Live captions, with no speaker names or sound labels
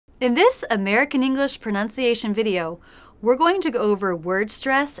In this American English pronunciation video, we're going to go over word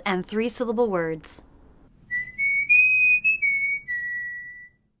stress and three-syllable words.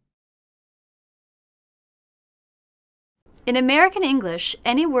 In American English,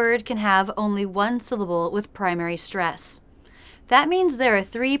 any word can have only one syllable with primary stress. That means there are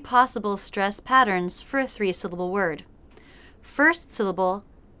three possible stress patterns for a three-syllable word. First syllable,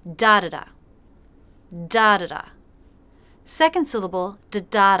 da-da-da, da-da-da. Second syllable,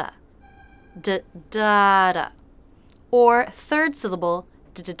 da-da-da, da-da-da. Or third syllable,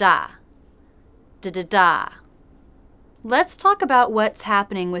 da-da-da, da-da-da. Let's talk about what's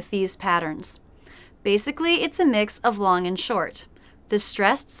happening with these patterns. Basically, it's a mix of long and short. The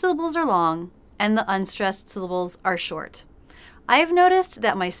stressed syllables are long, and the unstressed syllables are short. I've noticed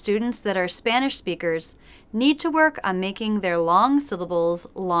that my students that are Spanish speakers need to work on making their long syllables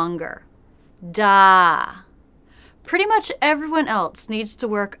longer. Da. Pretty much everyone else needs to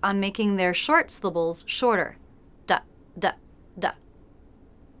work on making their short syllables shorter. Da, da, da.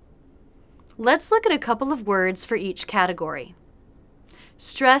 Let's look at a couple of words for each category.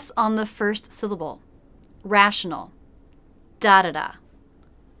 Stress on the first syllable. Rational. Da-da-da.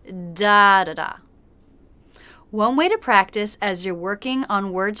 Da-da-da. One way to practice as you're working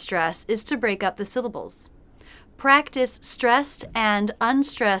on word stress is to break up the syllables. Practice stressed and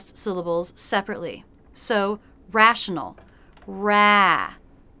unstressed syllables separately. So, rational, ra,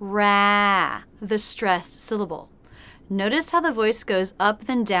 ra, the stressed syllable. Notice how the voice goes up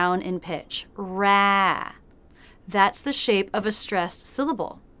then down in pitch, ra. That's the shape of a stressed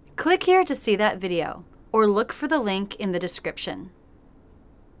syllable. Click here to see that video, or look for the link in the description.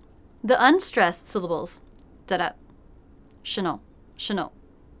 The unstressed syllables, da-da, shano, shano,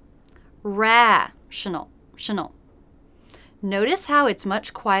 ra, shano, shano. Notice how it's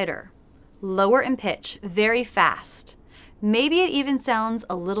much quieter, lower in pitch, very fast. Maybe it even sounds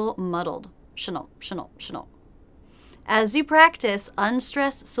a little muddled, shano, shano, shano. As you practice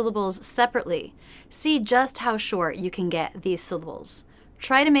unstressed syllables separately, see just how short you can get these syllables.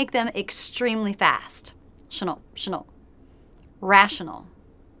 Try to make them extremely fast. Shano, shano. Rational,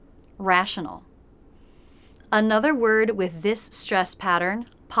 rational. Another word with this stress pattern,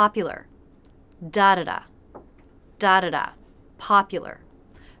 popular. Da-da-da, da-da-da, popular.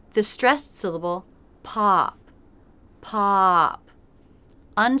 The stressed syllable, pop, pop.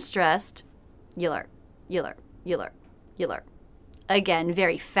 Unstressed, yuller, yuller, yuller, yuller. Again,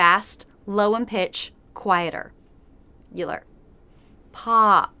 very fast, low in pitch, quieter. Yuller.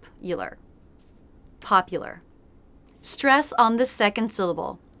 Popular, popular. Stress on the second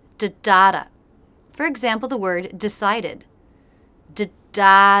syllable, da-da-da. For example, the word decided.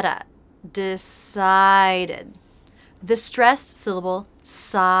 Da-da-da, decided. The stressed syllable,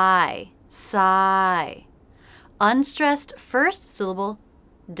 sigh, sigh. Unstressed first syllable,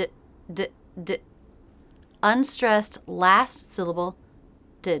 d. Unstressed last syllable,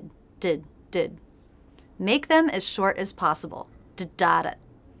 did. Make them as short as possible. Da-da-da,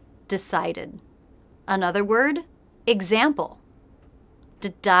 decided. Another word, example.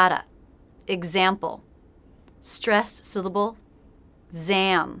 Da-da-da, example. Stressed syllable,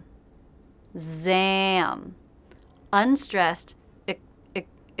 zam, zam. Unstressed,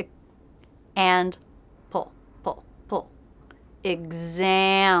 and pull.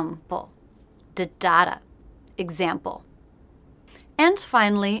 Example. Da-da-da, example. And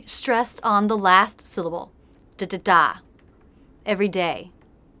finally, stressed on the last syllable, da-da-da, every day.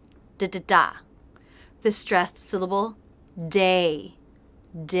 Da-da-da. The stressed syllable, day,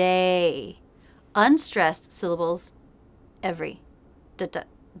 day. Unstressed syllables, every. Da-da,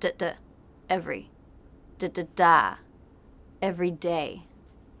 every. Da-da-da, every day.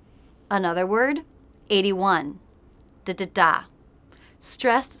 Another word, 81. Da-da-da.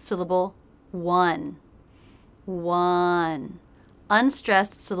 Stressed syllable, one. One.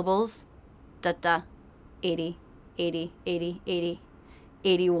 Unstressed syllables, da-da, 80, 80, 80, 80.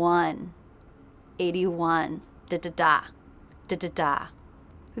 81. 81. Da-da-da. Da-da-da.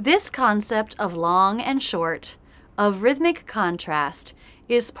 This concept of long and short, of rhythmic contrast,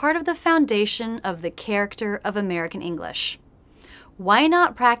 is part of the foundation of the character of American English. Why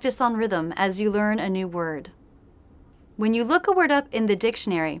not practice on rhythm as you learn a new word? When you look a word up in the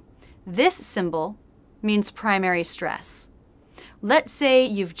dictionary, this symbol means primary stress. Let's say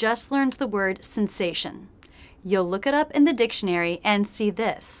you've just learned the word sensation. You'll look it up in the dictionary and see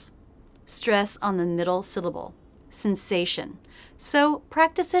this. Stress on the middle syllable, sensation. So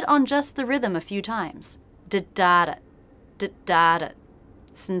practice it on just the rhythm a few times. Da-da-da, da-da-da,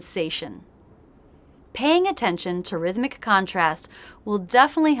 sensation. Paying attention to rhythmic contrast will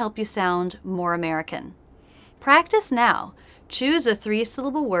definitely help you sound more American. Practice now. Choose a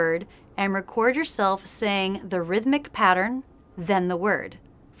 3-syllable word and record yourself saying the rhythmic pattern, then the word.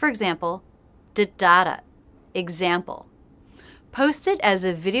 For example, da-da-da, example. Post it as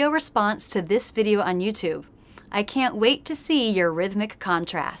a video response to this video on YouTube. I can't wait to see your rhythmic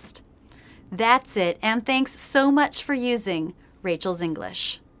contrast. That's it, and thanks so much for using Rachel's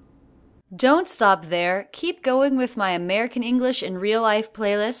English. Don't stop there. Keep going with my American English in Real Life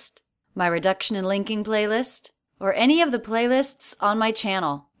playlist, my Reduction and Linking playlist, or any of the playlists on my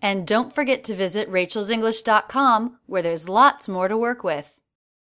channel. And don't forget to visit rachelsenglish.com, where there's lots more to work with.